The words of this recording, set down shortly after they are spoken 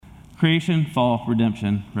Creation, fall,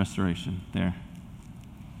 redemption, restoration. There.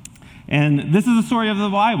 And this is the story of the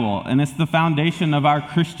Bible, and it's the foundation of our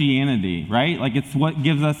Christianity, right? Like, it's what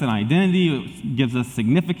gives us an identity, it gives us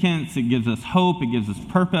significance, it gives us hope, it gives us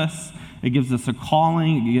purpose, it gives us a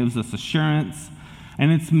calling, it gives us assurance.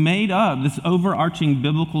 And it's made up, this overarching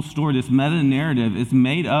biblical story, this meta-narrative is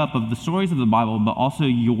made up of the stories of the Bible, but also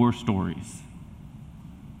your stories.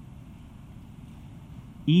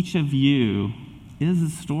 Each of you is a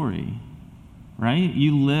story. Right?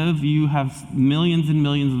 You have millions and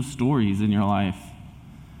millions of stories in your life.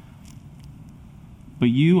 But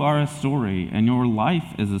you are a story, and your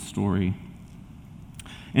life is a story.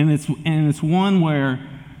 And it's one where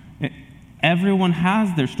everyone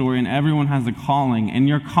has their story and everyone has a calling. And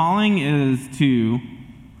your calling is to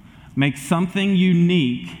make something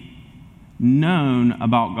unique known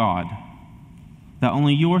about God that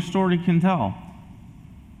only your story can tell.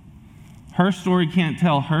 Her story can't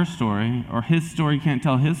tell her story, or his story can't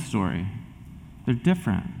tell his story. They're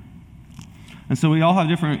different. And so we all have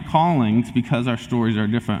different callings because our stories are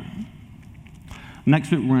different.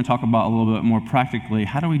 Next week, we're going to talk about a little bit more practically,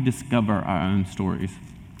 how do we discover our own stories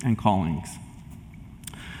and callings?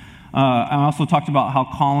 I also talked about how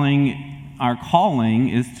our calling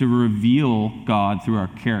is to reveal God through our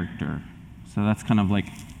character. So that's kind of like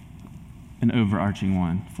an overarching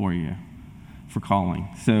one for you, for calling.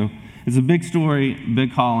 So it's a big story,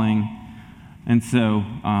 big calling, and so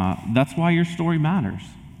that's why your story matters.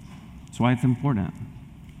 That's why it's important.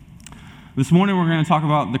 This morning we're going to talk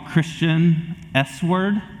about the Christian S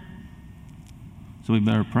word, so we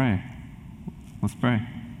better pray. Let's pray.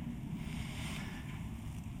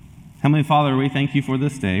 Heavenly Father, we thank you for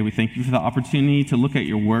this day. We thank you for the opportunity to look at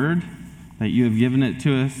your word, that you have given it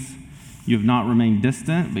to us. You have not remained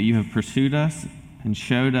distant, but you have pursued us and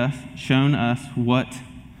shown us what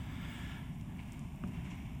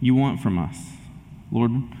you want from us.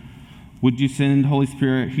 Lord, would you send Holy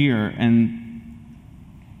Spirit here, and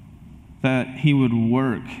that he would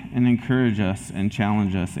work and encourage us and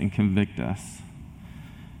challenge us and convict us.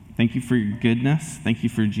 Thank you for your goodness. Thank you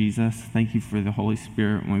for Jesus. Thank you for the Holy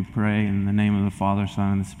Spirit. And we pray in the name of the Father,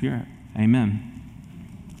 Son, and the Spirit. Amen.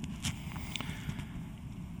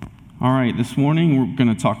 All right, this morning we're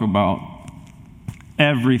going to talk about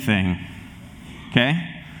everything. Okay?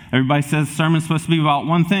 Everybody says sermon's supposed to be about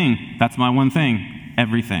one thing. That's my one thing.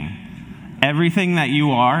 Everything. Everything that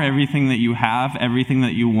you are, everything that you have, everything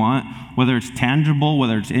that you want, whether it's tangible,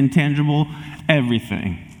 whether it's intangible,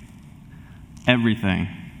 everything. Everything.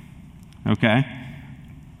 Okay?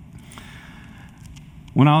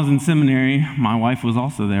 When I was in seminary, my wife was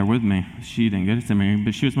also there with me. She didn't go to seminary,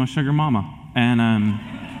 but she was my sugar mama. And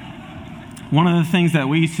one of the things that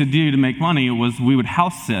we used to do to make money was we would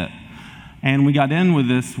house sit. And we got in with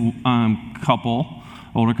this couple,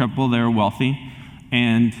 older couple, they were wealthy,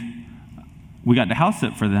 and we got to house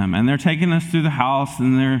sit for them. And they're taking us through the house,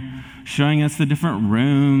 and they're showing us the different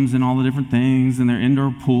rooms and all the different things, and their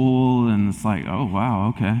indoor pool, and it's like, oh, wow,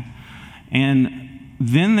 okay. And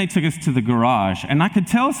then they took us to the garage, and I could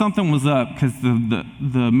tell something was up because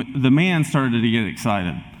the man started to get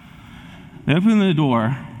excited. They opened the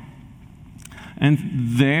door, and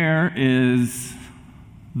there is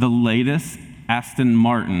the latest Aston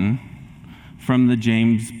Martin from the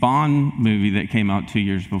James Bond movie that came out 2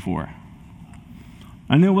 years before.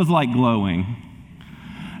 And it was like glowing.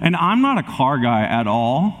 And I'm not a car guy at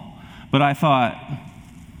all, but I thought,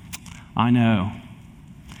 I know.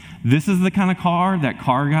 This is the kind of car that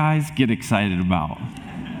car guys get excited about,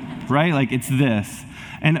 right? Like, it's this.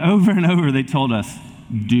 And over they told us,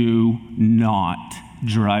 do not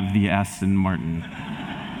drive the Aston Martin.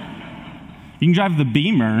 You can drive the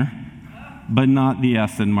Beamer, but not the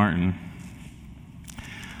Aston Martin.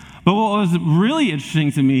 But what was really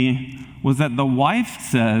interesting to me was that the wife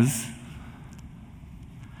says,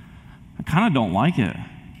 I kind of don't like it.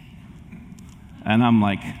 And I'm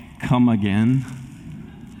like, come again?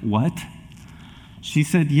 What? She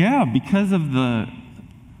said, yeah, because of the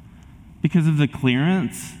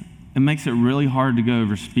clearance, it makes it really hard to go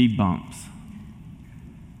over speed bumps.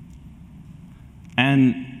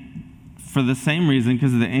 And for the same reason,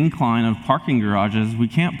 because of the incline of parking garages, we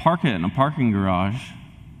can't park it in a parking garage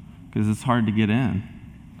because it's hard to get in.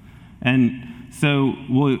 And so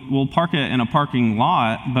we'll park it in a parking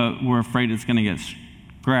lot, but we're afraid it's going to get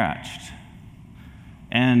scratched.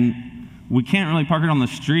 And we can't really park it on the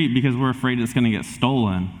street because we're afraid it's going to get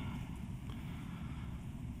stolen.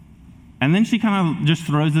 And then she kind of just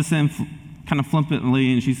throws this in kind of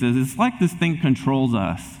flippantly, and she says, it's like this thing controls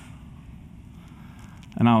us.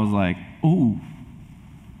 And I was like, ooh.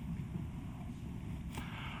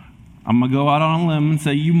 I'm going to go out on a limb and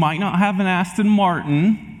say you might not have an Aston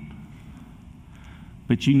Martin,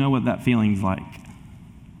 but you know what that feeling's like.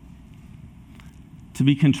 To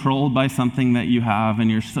be controlled by something that you have and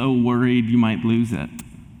you're so worried you might lose it.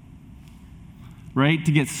 Right?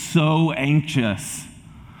 To get so anxious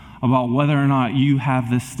about whether or not you have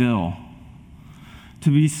this still. To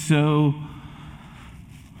be so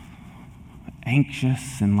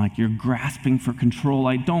anxious and like you're grasping for control.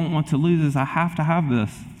 I don't want to lose this. I have to have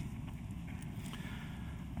this.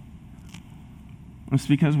 It's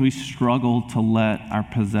because we struggle to let our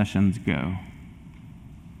possessions go.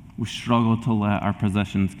 We struggle to let our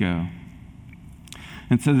possessions go.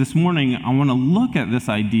 And so this morning, I want to look at this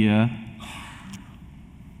idea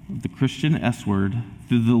of the Christian S word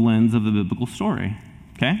through the lens of the biblical story.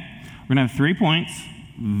 Okay? We're going to have 3 points.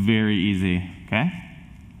 Very easy. Okay?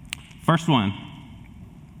 First one.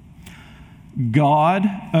 God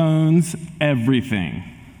owns everything.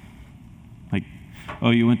 Like,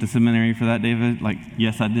 oh, you went to seminary for that, David? Like,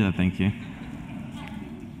 yes, I did. Thank you.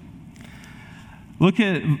 Look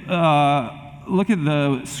at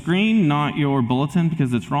the screen, not your bulletin,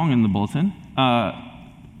 because it's wrong in the bulletin.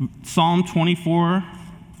 Psalm 24.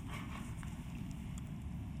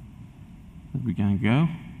 Where are we going to go?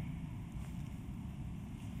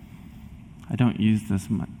 I don't use this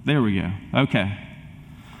much. There we go. Okay.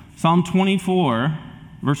 Psalm 24,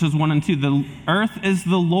 verses 1 and 2. The earth is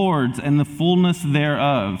the Lord's and the fullness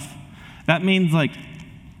thereof. That means like,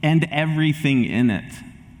 and everything in it.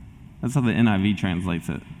 That's how the NIV translates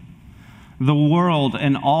it. The world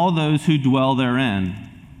and all those who dwell therein.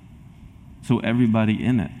 So everybody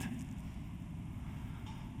in it.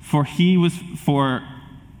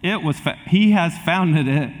 He has founded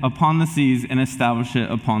it upon the seas and established it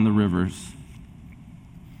upon the rivers.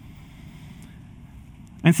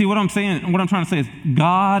 And see what I'm saying, what I'm trying to say is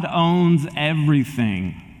God owns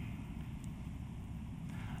everything.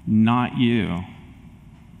 Not you.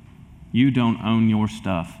 You don't own your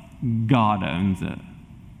stuff. God owns it.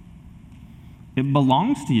 It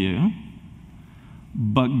belongs to you,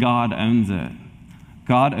 but God owns it.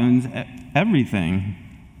 God owns everything.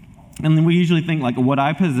 And then we usually think like what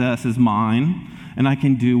I possess is mine, and I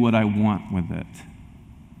can do what I want with it.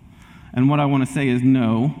 And what I want to say is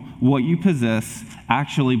no, what you possess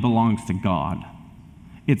actually belongs to God.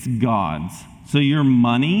 It's God's. So your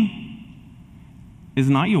money is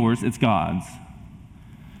not yours, it's God's.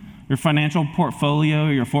 Your financial portfolio,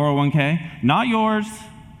 your 401k, not yours,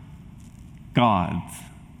 God's.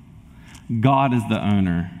 God is the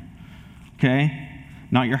owner, okay?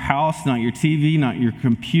 Not your house, not your TV, not your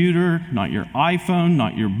computer, not your iPhone,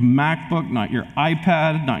 not your MacBook, not your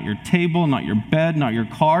iPad, not your table, not your bed, not your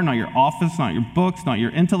car, not your office, not your books, not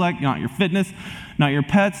your intellect, not your fitness, not your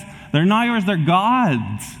pets. They're not yours, they're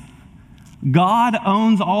God's. God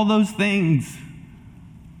owns all those things.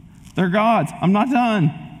 They're God's. I'm not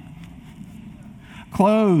done.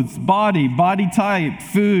 Clothes, body type,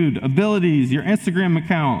 food, abilities, your Instagram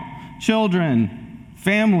account, children,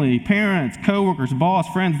 family, parents, coworkers, boss,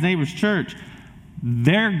 friends, neighbors, church.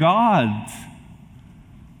 They're God's.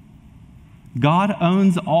 God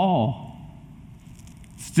owns all.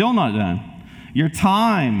 Still not done. Your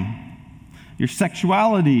time, your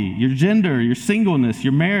sexuality, your gender, your singleness,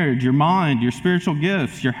 your marriage, your mind, your spiritual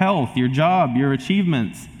gifts, your health, your job, your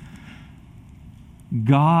achievements.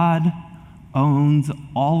 God owns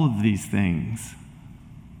all of these things.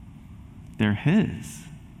 They're His.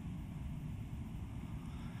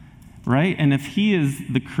 Right? And if He is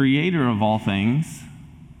the creator of all things,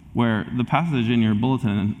 where the passage in your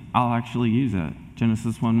bulletin, I'll actually use it.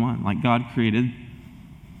 Genesis 1:1. Like God created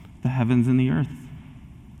the heavens and the earth.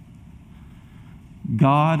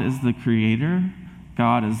 God is the creator,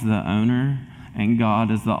 God is the owner, and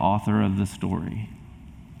God is the author of the story.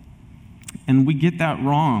 And we get that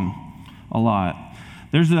wrong a lot.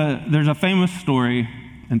 There's a famous story,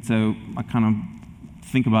 and so I kind of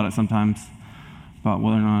think about it sometimes, about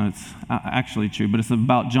whether or not it's actually true, but it's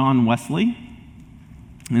about John Wesley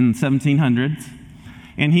in the 1700s.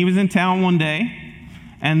 And he was in town one day,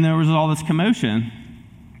 and there was all this commotion.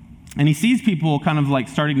 And he sees people kind of like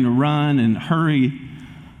starting to run and hurry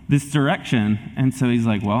this direction. And so he's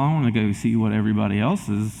like, well, I want to go see what everybody else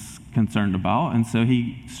is concerned about. And so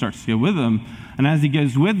he starts to go with them. And as he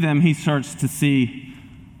goes with them, he starts to see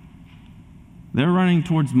they're running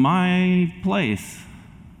towards my place.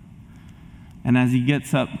 And as he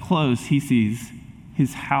gets up close, he sees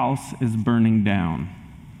his house is burning down.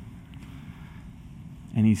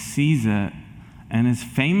 And he sees it, and his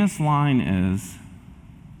famous line is,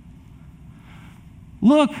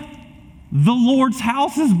 "Look, the Lord's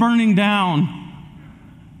house is burning down."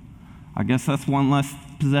 I guess that's one less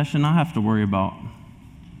possession I have to worry about.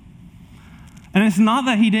 And it's not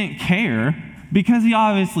that he didn't care, because he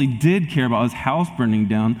obviously did care about his house burning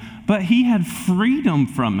down, but he had freedom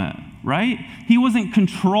from it, right? He wasn't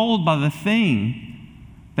controlled by the thing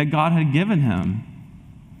that God had given him.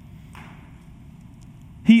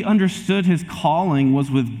 He understood his calling was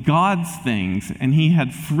with God's things, and he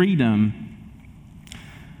had freedom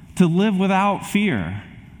to live without fear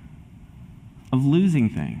of losing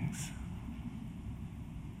things.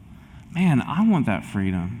 Man, I want that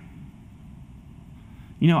freedom.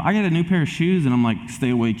 You know, I got a new pair of shoes, and I'm like,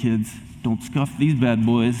 stay away, kids. Don't scuff these bad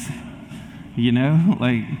boys. You know,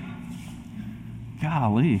 like,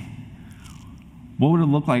 golly. What would it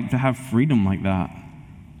look like to have freedom like that?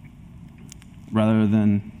 Rather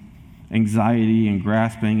than anxiety and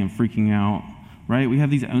grasping and freaking out, right? We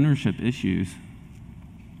have these ownership issues.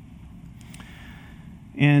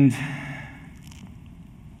 And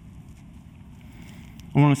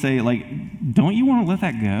I want to say, like, don't you want to let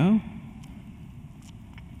that go?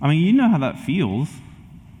 I mean, you know how that feels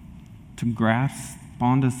to grasp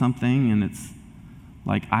onto something and it's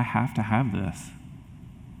like, I have to have this.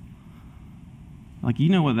 Like, you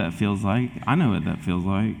know what that feels like. I know what that feels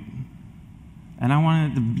like. And I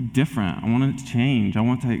want it to be different. I want it to change. I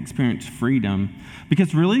want to experience freedom.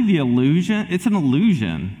 Because really the illusion, it's an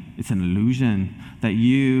illusion. It's an illusion that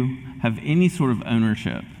you have any sort of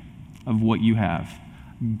ownership of what you have.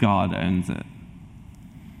 God owns it.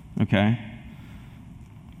 Okay?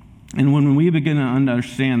 And when we begin to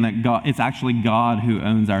understand that God, it's actually God who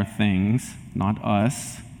owns our things, not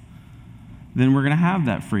us, then we're going to have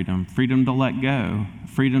that freedom. Freedom to let go.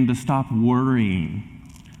 Freedom to stop worrying.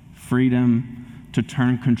 Freedom to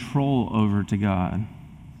turn control over to God.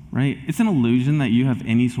 Right? It's an illusion that you have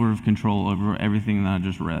any sort of control over everything that I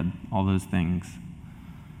just read, all those things.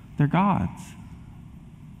 They're God's.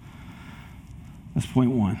 That's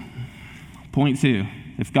point one. Point two,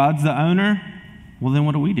 if God's the owner, well, then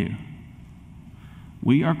what do?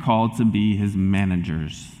 We are called to be his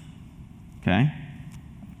managers, okay?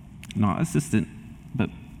 Not assistant, but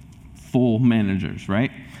full managers,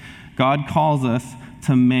 right? God calls us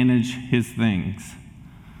to manage his things.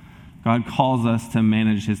 God calls us to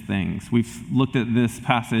manage his things. We've looked at this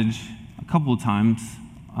passage a couple of times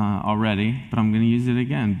already, but I'm going to use it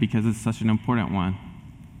again because it's such an important one.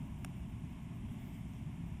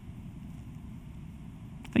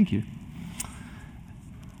 Thank you.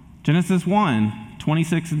 Genesis 1,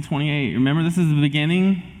 26 and 28. Remember, this is the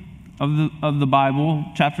beginning of the Bible,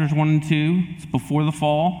 chapters 1 and 2. It's before the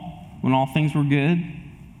fall, when all things were good.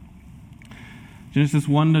 Genesis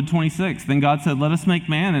 1 to 26. Then God said, let us make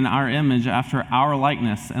man in our image after our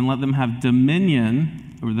likeness, and let them have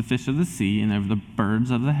dominion over the fish of the sea, and over the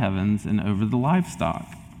birds of the heavens, and over the livestock.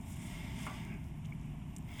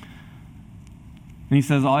 And he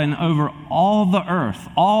says, and over all the earth,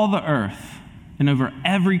 and over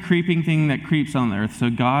every creeping thing that creeps on the earth. So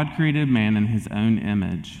God created man in his own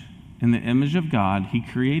image. In the image of God, he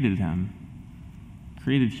created him,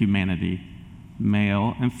 created humanity.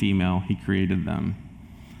 Male and female, he created them.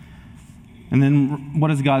 And then what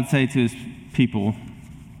does God say to his people?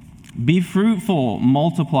 Be fruitful,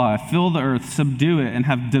 multiply, fill the earth, subdue it, and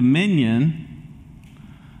have dominion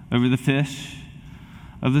over the fish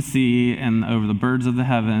of the sea and over the birds of the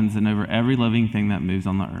heavens and over every living thing that moves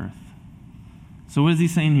on the earth. So what is he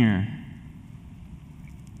saying here?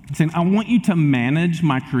 He's saying, I want you to manage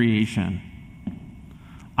my creation.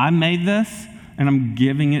 I made this, and I'm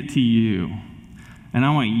giving it to you. And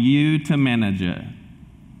I want you to manage it.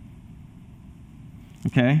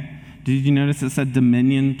 Okay? Did you notice it said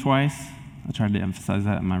dominion twice? I tried to emphasize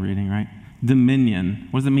that in my reading, right? Dominion.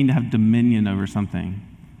 What does it mean to have dominion over something?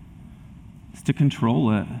 It's to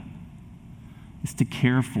control it. It's to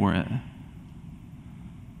care for it.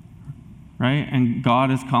 Right? And God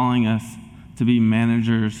is calling us to be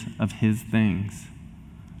managers of his things.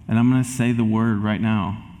 And I'm going to say the word right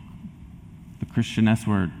now. The Christian S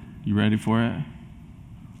word. You ready for it?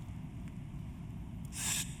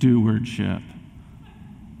 Stewardship.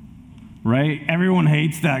 Right? Everyone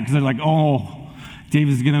hates that because they're like, oh,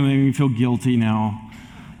 David's going to make me feel guilty now.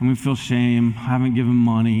 I'm going to feel shame. I haven't given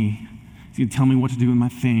money. He's going to tell me what to do with my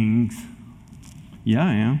things. Yeah,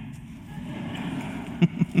 I am.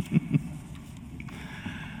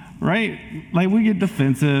 Right? Like we get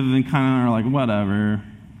defensive and kind of are like, whatever.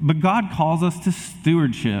 But God calls us to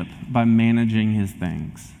stewardship by managing his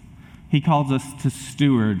things. He calls us to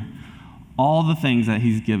steward all the things that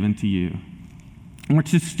he's given to you. And we're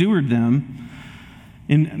to steward them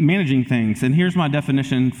in managing things. And here's my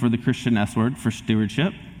definition for the Christian S word for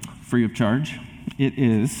stewardship, free of charge.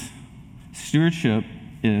 Stewardship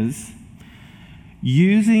is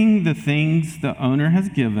using the things the owner has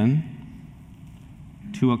given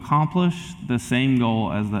to accomplish the same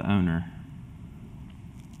goal as the owner.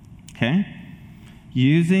 Okay?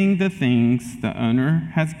 Using the things the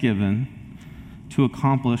owner has given to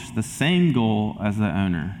accomplish the same goal as the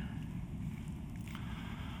owner.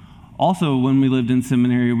 Also, when we lived in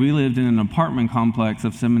seminary, we lived in an apartment complex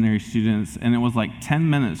of seminary students, and it was like 10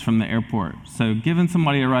 minutes from the airport. So giving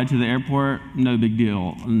somebody a ride to the airport, no big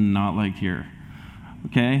deal, not like here.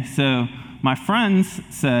 Okay, so my friends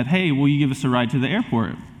said, hey, will you give us a ride to the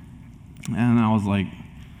airport? And I was like,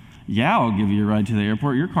 yeah, I'll give you a ride to the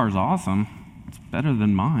airport. Your car's awesome. It's better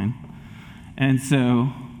than mine. And so,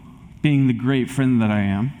 being the great friend that I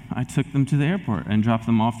am, I took them to the airport and dropped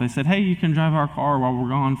them off. They said, hey, you can drive our car while we're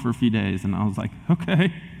gone for a few days. And I was like,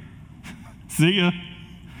 okay, see ya.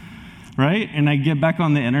 Right? And I get back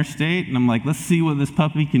on the interstate, and I'm like, let's see what this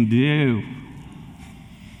puppy can do.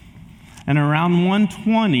 And around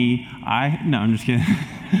 120, no, I'm just kidding.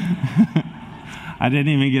 I didn't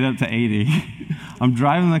even get up to 80. I'm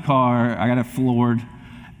driving the car, I got it floored,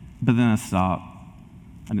 but then I stopped.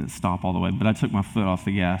 I didn't stop all the way, but I took my foot off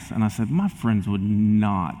the gas, and I said, my friends would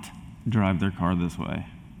not drive their car this way.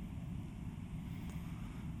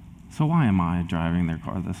 So why am I driving their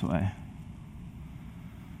car this way?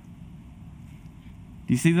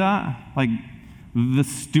 Do you see that? Like, the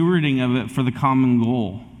stewarding of it for the common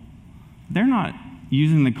goal. They're not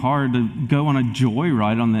using the car to go on a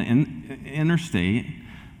joyride on the interstate.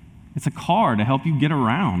 It's a car to help you get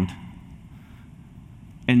around.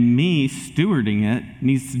 And me stewarding it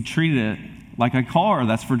needs to treat it like a car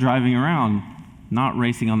that's for driving around, not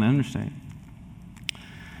racing on the interstate.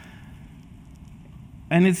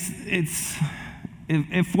 And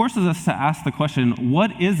it forces us to ask the question,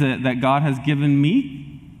 what is it that God has given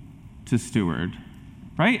me to steward?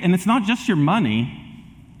 Right? And it's not just your money.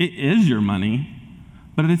 It is your money,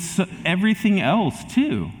 but it's everything else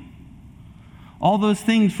too. All those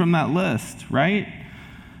things from that list, right?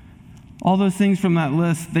 All those things from that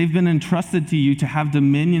list, they've been entrusted to you to have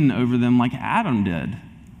dominion over them like Adam did.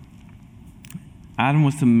 Adam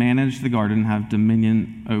was to manage the garden and have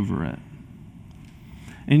dominion over it.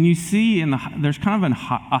 And you see, there's kind of a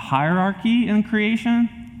hierarchy in creation,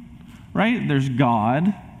 right? There's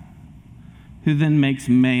God, who then makes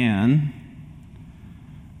man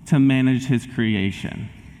to manage his creation.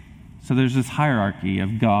 So there's this hierarchy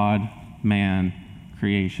of God, man,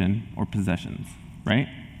 creation, or possessions, right?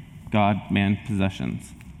 God, man,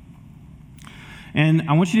 possessions. And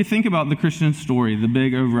I want you to think about the Christian story, the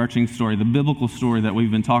big overarching story, the biblical story that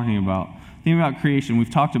we've been talking about. Think about creation.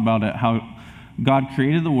 We've talked about it, how God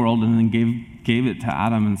created the world and then gave it to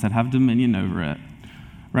Adam and said, have dominion over it,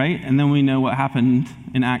 right? And then we know what happened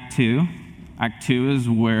in Act 2. Act 2 is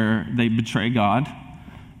where they betray God.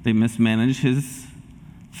 They mismanage his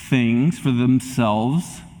things for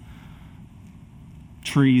themselves.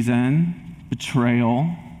 Treason,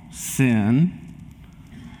 betrayal, sin.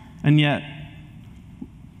 And yet,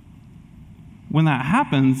 when that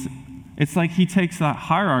happens, it's like he takes that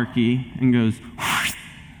hierarchy and goes,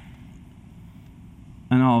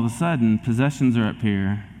 and all of a sudden, possessions are up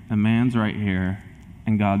here, and man's right here,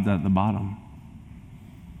 and God's at the bottom.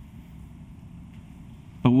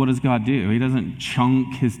 But what does God do? He doesn't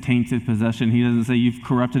chunk his tainted possession. He doesn't say, you've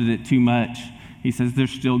corrupted it too much. He says,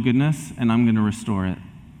 there's still goodness, and I'm going to restore it.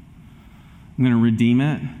 I'm going to redeem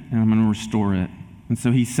it, and I'm going to restore it. And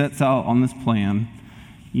so he sets out on this plan,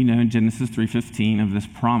 in Genesis 3:15, of this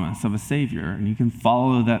promise of a Savior. And you can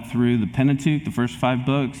follow that through the Pentateuch, the first 5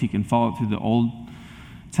 books. You can follow it through the Old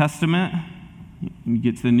Testament. You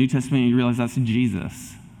get to the New Testament, and you realize that's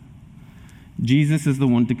Jesus. Jesus is the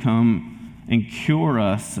one to come and cure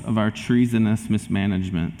us of our treasonous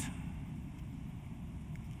mismanagement.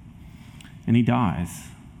 And he dies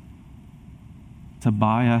to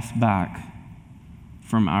buy us back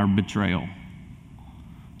from our betrayal,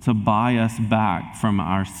 to buy us back from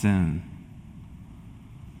our sin,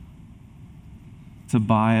 to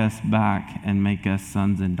buy us back and make us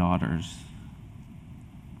sons and daughters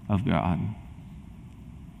of God.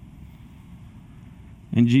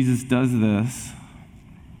 And Jesus does this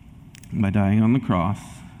by dying on the cross.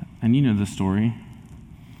 And you know the story.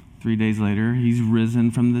 3 days later, he's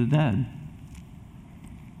risen from the dead.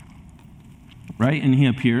 Right? And he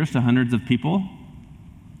appears to hundreds of people.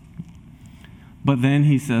 But then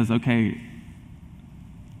he says, okay,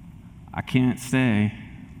 I can't stay,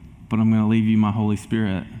 but I'm going to leave you my Holy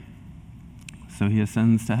Spirit. So he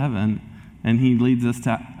ascends to heaven, and he leads us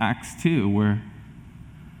to Acts 2, where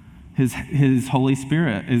his Holy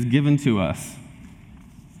Spirit is given to us.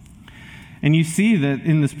 And you see that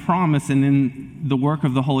in this promise and in the work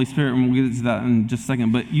of the Holy Spirit, and we'll get to that in just a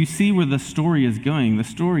second, but you see where the story is going. The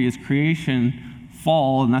story is creation,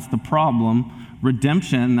 fall, and that's the problem.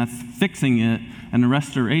 Redemption, that's fixing it. And the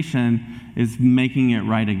restoration is making it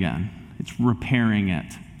right again. It's repairing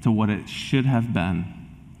it to what it should have been.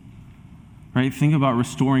 Right? Think about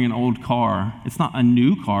restoring an old car. It's not a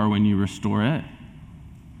new car when you restore it.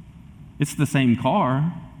 It's the same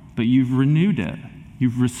car, but you've renewed it.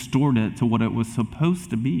 You've restored it to what it was supposed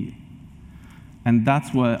to be. And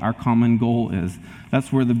that's what our common goal is.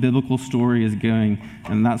 That's where the biblical story is going,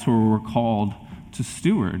 and that's where we're called to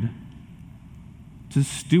steward. To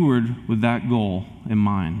steward with that goal in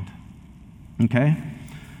mind. Okay?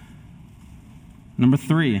 Number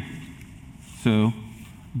 3. So,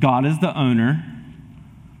 God is the owner.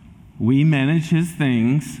 We manage his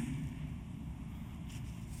things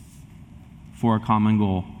for a common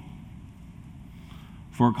goal.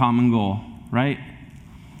 For a common goal, right?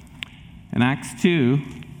 In Acts 2,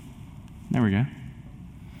 there we go.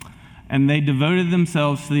 And they devoted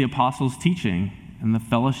themselves to the apostles' teaching and the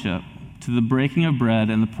fellowship, to the breaking of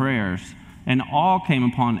bread and the prayers. And awe came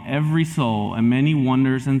upon every soul, and many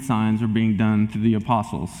wonders and signs were being done through the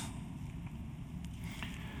apostles.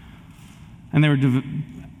 And they were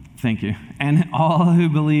Thank you. And all who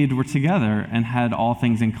believed were together and had all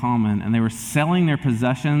things in common. And they were selling their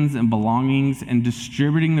possessions and belongings and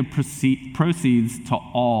distributing the proceeds to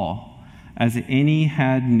all as any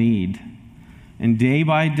had need. And day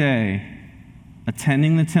by day,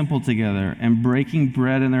 attending the temple together and breaking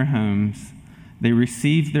bread in their homes, they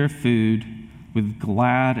received their food with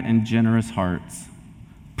glad and generous hearts,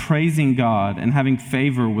 praising God and having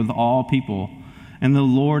favor with all people. And the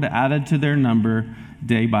Lord added to their number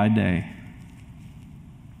day by day.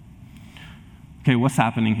 Okay, what's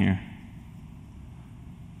happening here?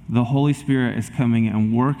 The Holy Spirit is coming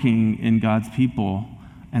and working in God's people,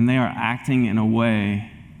 and they are acting in a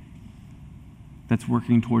way that's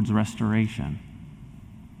working towards restoration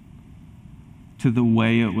to the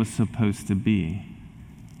way it was supposed to be.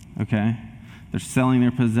 Okay? They're selling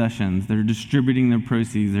their possessions, they're distributing their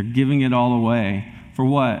proceeds, they're giving it all away. For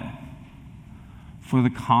what? For the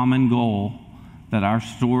common goal that our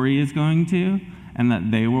story is going to, and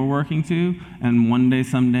that they were working to, and one day,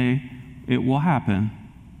 someday, it will happen.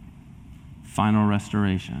 Final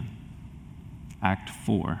restoration. Act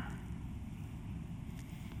 4.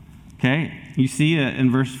 Okay? You see it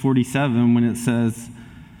in verse 47 when it says,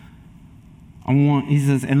 he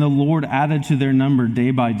says, and the Lord added to their number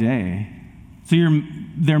day by day. So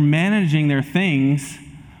they're managing their things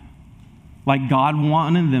like God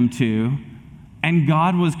wanted them to, and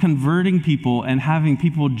God was converting people and having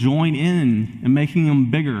people join in and making them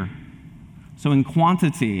bigger. So in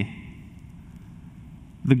quantity,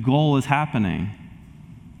 the goal is happening.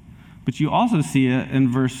 But you also see it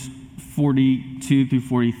in verse 42 through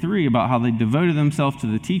 43 about how they devoted themselves to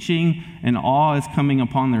the teaching, and awe is coming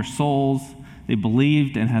upon their souls. They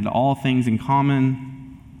believed and had all things in common.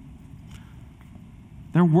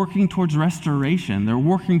 They're working towards restoration. They're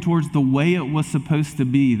working towards the way it was supposed to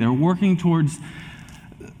be. They're working towards,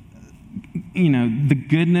 the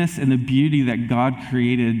goodness and the beauty that God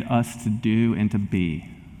created us to do and to be.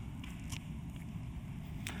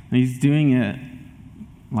 And he's doing it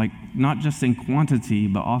not just in quantity,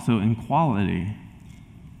 but also in quality.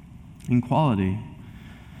 In quality.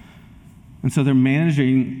 And so they're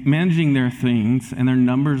managing their things, and their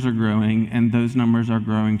numbers are growing, and those numbers are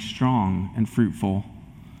growing strong and fruitful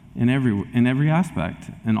in every aspect,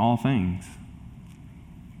 in all things.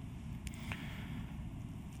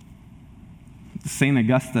 St.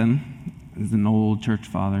 Augustine is an old church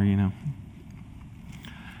father,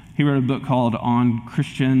 He wrote a book called On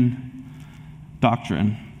Christian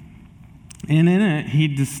Doctrine. And in it, he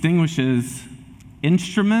distinguishes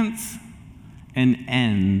instruments and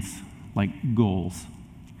ends, like goals.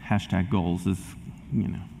 # goals is,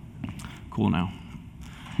 cool now.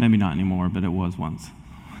 Maybe not anymore, but it was once.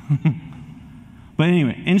 But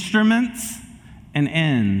anyway, instruments and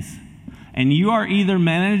ends. And you are either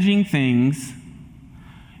managing things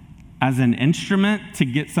as an instrument to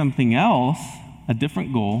get something else, a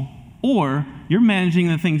different goal, or you're managing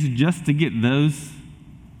the things just to get those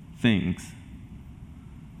things.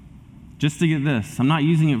 Just to get this. I'm not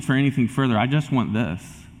using it for anything further. I just want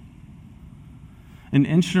this. An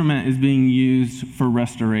instrument is being used for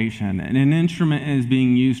restoration, and an instrument is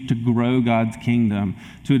being used to grow God's kingdom,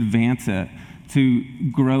 to advance it, to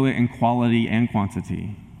grow it in quality and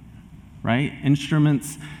quantity. Right?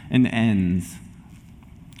 Instruments and ends.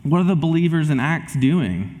 What are the believers in Acts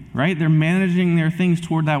doing? Right? They're managing their things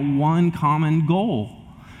toward that one common goal,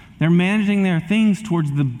 They're managing their things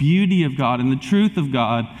towards the beauty of God and the truth of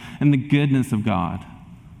God and the goodness of God.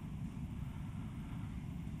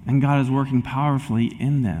 And God is working powerfully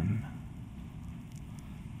in them.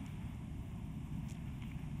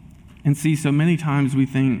 And see, so many times we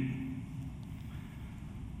think,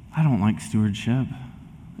 I don't like stewardship.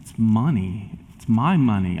 It's money. It's my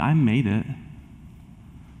money. I made it.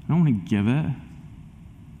 I don't want to give it.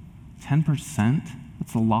 10%?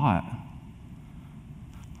 That's a lot.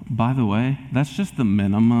 By the way, that's just the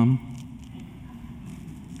minimum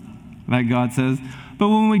that God says. But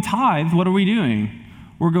when we tithe, what are we doing?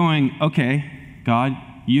 We're going, okay, God,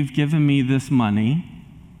 you've given me this money,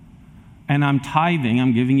 and I'm tithing.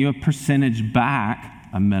 I'm giving you a percentage back,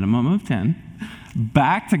 a minimum of 10,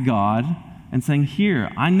 back to God, and saying,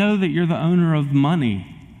 here, I know that you're the owner of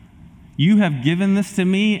money. You have given this to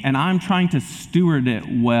me, and I'm trying to steward it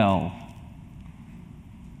well.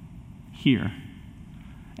 Here.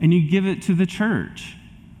 And you give it to the church.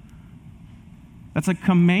 That's a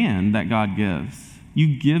command that God gives.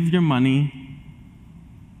 You give your money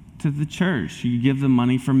to the church. You give the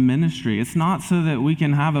money for ministry. It's not so that we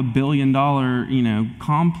can have a $1 billion,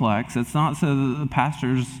 complex. It's not so that the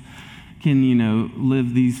pastors can,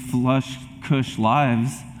 live these flush, cush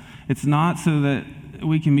lives. It's not so that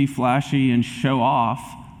we can be flashy and show off.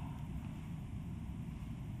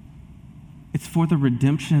 It's for the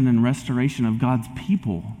redemption and restoration of God's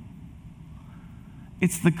people.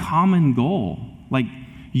 It's the common goal. Like,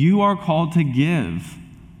 you are called to give.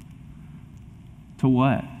 To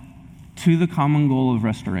what? To the common goal of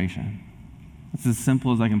restoration. It's as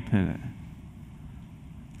simple as I can put it.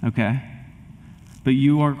 Okay? But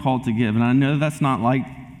you are called to give. And I know that's not like,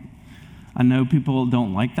 I know people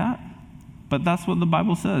don't like that, but that's what the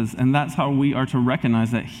Bible says. And that's how we are to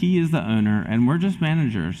recognize that He is the owner and we're just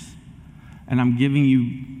managers. And I'm giving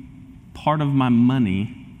you part of my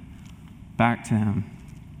money back to Him.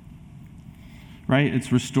 Right?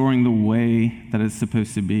 It's restoring the way that it's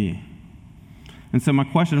supposed to be. And so my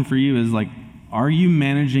question for you is are you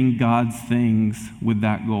managing God's things with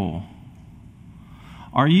that goal?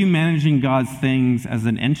 Are you managing God's things as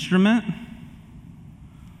an instrument?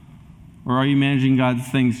 Or are you managing God's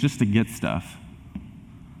things just to get stuff?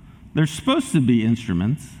 They're supposed to be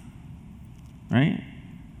instruments, right?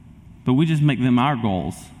 But we just make them our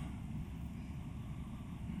goals.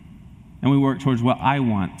 And we work towards what I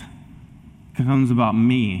want. It becomes about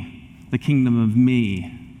me, the kingdom of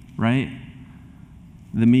me, right?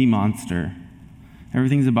 The me monster.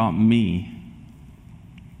 Everything's about me.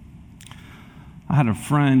 I had a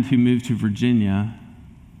friend who moved to Virginia,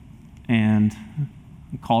 and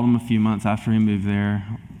I called him a few months after he moved there.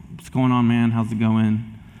 What's going on, man? How's it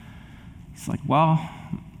going? He's like, well,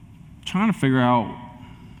 I'm trying to figure out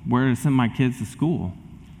where to send my kids to school.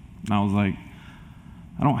 And I was like,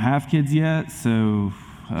 I don't have kids yet, so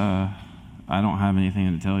I don't have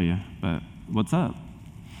anything to tell you, but what's up?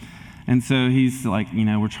 And so he's like,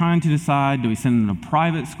 we're trying to decide, do we send them to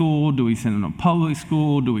private school? Do we send them to public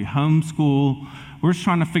school? Do we homeschool? We're just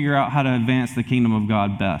trying to figure out how to advance the kingdom of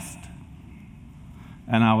God best.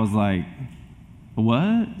 And I was like,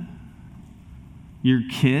 what? Your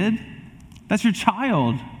kid? That's your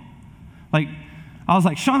child. I was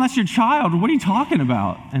like, Sean, that's your child. What are you talking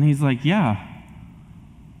about? And he's like, yeah.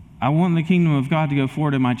 I want the kingdom of God to go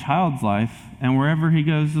forward in my child's life and wherever he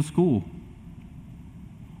goes to school.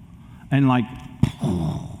 And I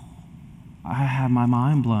had my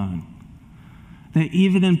mind blown. That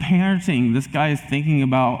even in parenting, this guy is thinking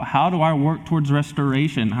about, how do I work towards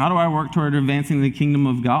restoration? How do I work toward advancing the kingdom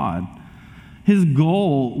of God? His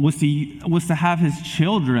goal was to have his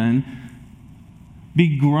children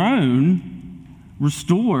be grown,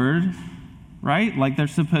 restored, right? Like they're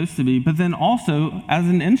supposed to be, but then also as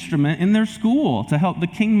an instrument in their school to help the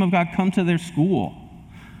kingdom of God come to their school.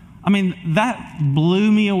 I mean, that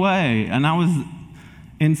blew me away, and I was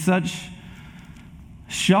in such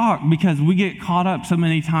shock because we get caught up so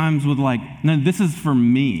many times with no, this is for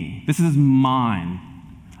me. This is mine.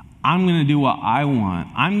 I'm going to do what I want.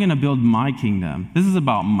 I'm going to build my kingdom. This is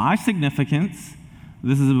about my significance.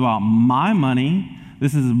 This is about my money.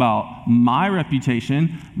 This is about my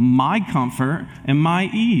reputation, my comfort, and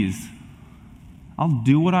my ease. I'll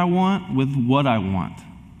do what I want with what I want.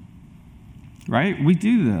 Right? We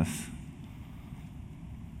do this.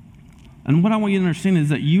 And what I want you to understand is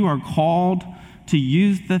that you are called to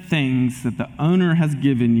use the things that the owner has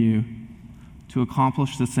given you to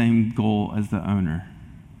accomplish the same goal as the owner.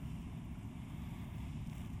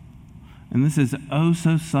 And this is oh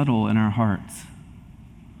so subtle in our hearts.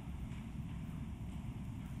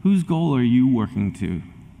 Whose goal are you working to?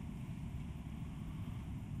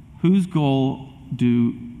 Whose goal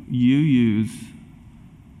do you use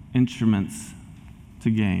instruments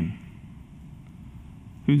to gain?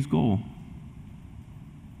 Whose goal?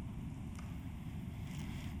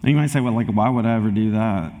 And you might say, well, why would I ever do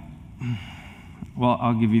that? Well,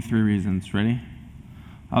 I'll give you 3 reasons. Ready?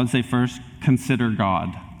 I would say first, consider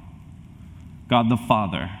God. God the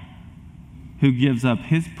Father, who gives up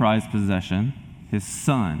his prized possession, his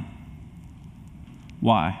Son.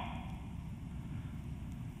 Why?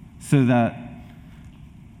 So that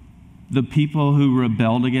the people who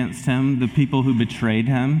rebelled against him, the people who betrayed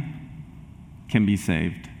him, can be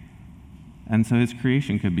saved. And so his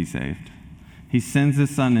creation could be saved. He sends his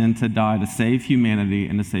Son in to die to save humanity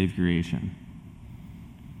and to save creation.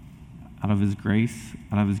 Out of his grace,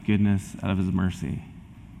 out of his goodness, out of his mercy.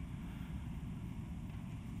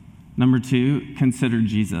 Number 2, consider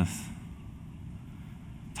Jesus.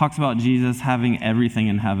 Talks about Jesus having everything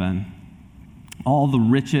in heaven. All the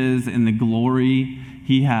riches and the glory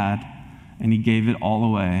he had, and he gave it all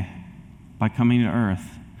away by coming to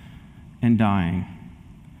earth and dying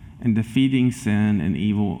and defeating sin and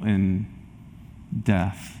evil and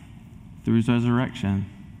death through his resurrection.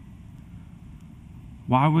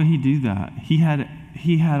 Why would he do that? He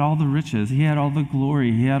had all the riches. He had all the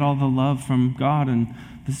glory. He had all the love from God and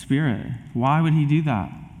the Spirit. Why would he do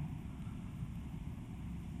that?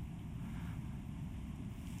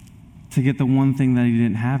 To get the one thing that he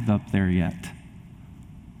didn't have up there yet.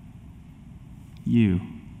 You.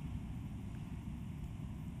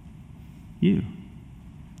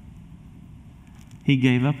 He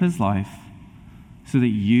gave up his life so that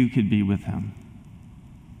you could be with him.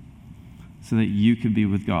 So that you could be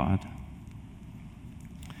with God.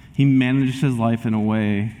 He managed his life in a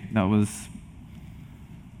way that was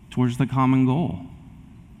towards the common goal.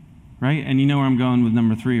 Right? And you know where I'm going with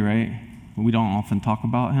number 3, right? We don't often talk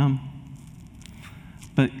about him.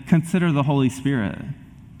 But consider the Holy Spirit.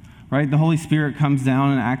 Right? The Holy Spirit comes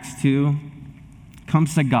down in Acts 2,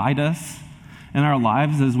 comes to guide us in our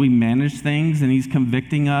lives as we manage things, and he's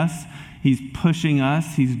convicting us. He's pushing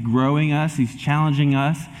us. He's growing us. He's challenging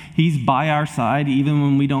us. He's by our side even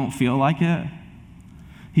when we don't feel like it.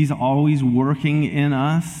 He's always working in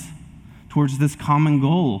us towards this common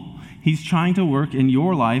goal. He's trying to work in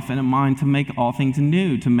your life and in mine to make all things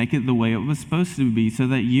new, to make it the way it was supposed to be, so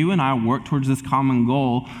that you and I work towards this common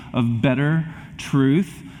goal of better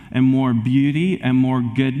truth and more beauty and more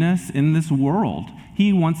goodness in this world.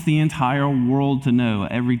 He wants the entire world to know,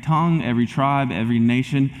 every tongue, every tribe, every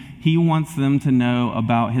nation. He wants them to know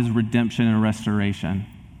about his redemption and restoration.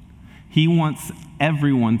 He wants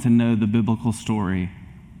everyone to know the biblical story.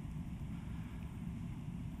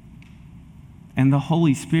 And the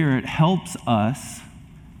Holy Spirit helps us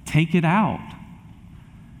take it out.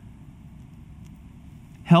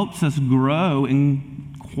 Helps us grow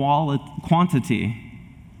in quantity,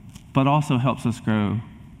 but also helps us grow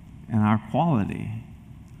in our quality.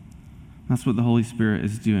 That's what the Holy Spirit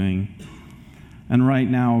is doing. And right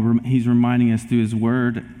now, he's reminding us through his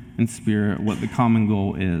word and spirit what the common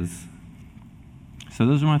goal is. So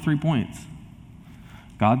those are my 3 points.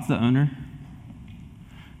 God's the owner.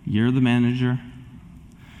 You're the manager.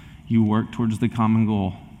 You work towards the common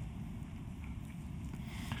goal.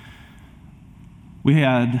 We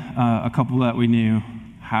had a couple that we knew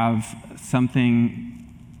have something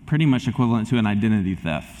pretty much equivalent to an identity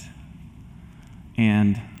theft.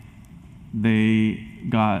 And they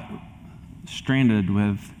got stranded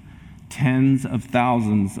with tens of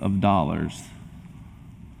thousands of dollars.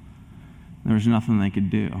 There was nothing they could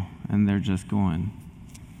do. And they're just going,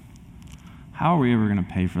 how are we ever going to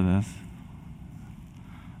pay for this?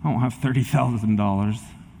 I don't have $30,000.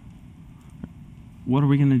 What are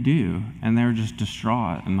we going to do? And they're just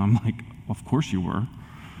distraught. And I'm like, well, of course you were.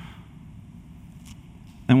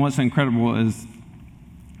 And what's incredible is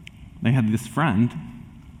they had this friend.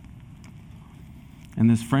 And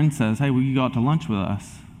this friend says, hey, will you go out to lunch with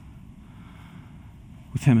us?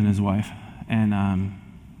 With him and his wife. And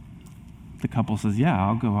the couple says, yeah,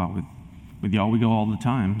 I'll go out with y'all. We go all the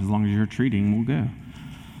time. As long as you're treating, we'll go.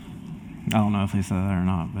 I don't know if they said that or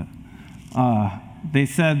not, but they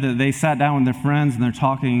said that they sat down with their friends and they're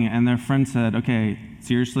talking, and their friend said, okay,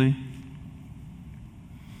 seriously?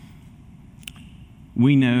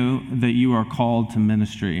 We know that you are called to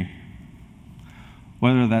ministry,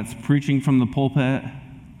 whether that's preaching from the pulpit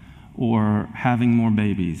or having more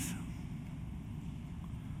babies.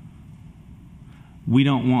 We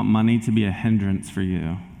don't want money to be a hindrance for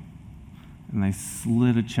you. And they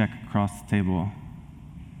slid a check across the table.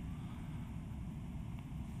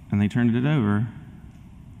 And they turned it over,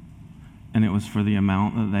 and it was for the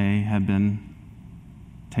amount that they had been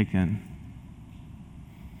taken.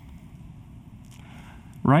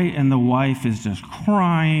 right? And the wife is just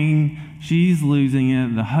crying. She's losing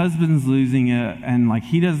it. The husband's losing it. And like,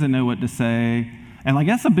 he doesn't know what to say. And like,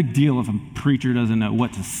 that's a big deal if a preacher doesn't know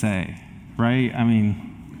what to say, right? I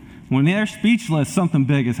mean, when they're speechless, something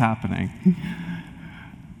big is happening.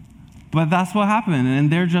 But that's what happened.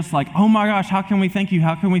 And they're just like, oh my gosh, how can we thank you?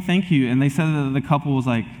 How can we thank you? And they said that the couple was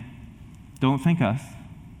like, don't thank us.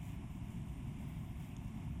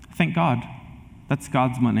 Thank God. That's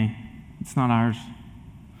God's money. It's not ours.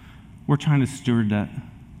 We're trying to steward that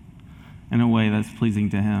in a way that's pleasing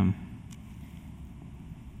to Him.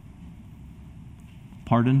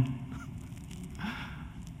 Pardon?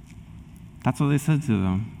 That's what they said to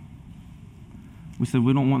them. We said,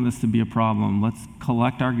 we don't want this to be a problem. Let's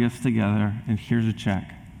collect our gifts together, and here's a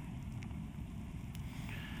check.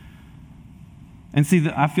 And see,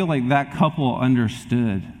 I feel like that couple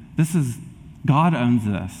understood. God owns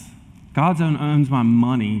this. God owns my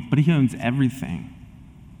money, but He owns everything.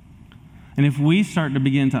 And if we start to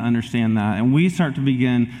begin to understand that, and we start to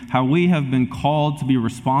begin how we have been called to be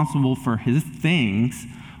responsible for His things,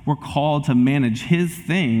 we're called to manage His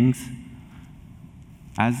things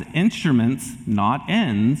as instruments, not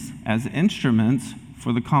ends, as instruments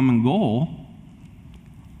for the common goal,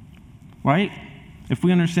 right? If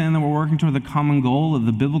we understand that we're working toward the common goal of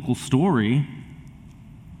the biblical story,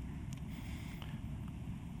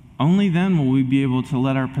 only then will we be able to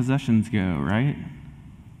let our possessions go, right?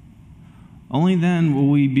 Only then will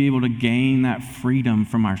we be able to gain that freedom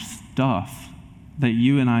from our stuff that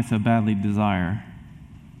you and I so badly desire,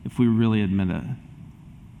 if we really admit it.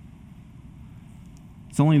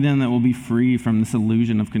 It's only then that we'll be free from this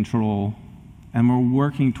illusion of control, and we're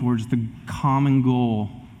working towards the common goal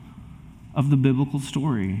of the biblical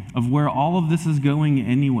story, of where all of this is going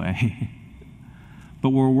anyway. But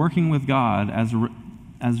we're working with God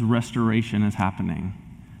as restoration is happening,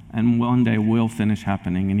 and one day will finish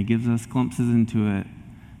happening, and He gives us glimpses into it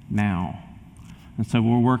now. And so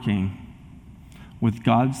we're working with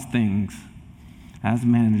God's things as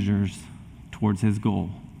managers towards His goal.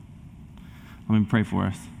 Let me pray for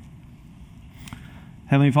us.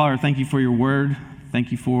 Heavenly Father, thank you for your word.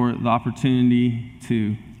 Thank you for the opportunity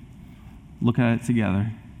to look at it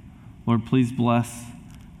together. Lord, please bless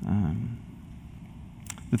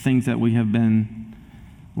the things that we have been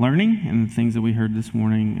learning and the things that we heard this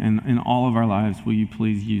morning. And in all of our lives, will you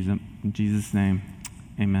please use them? In Jesus' name,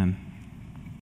 amen.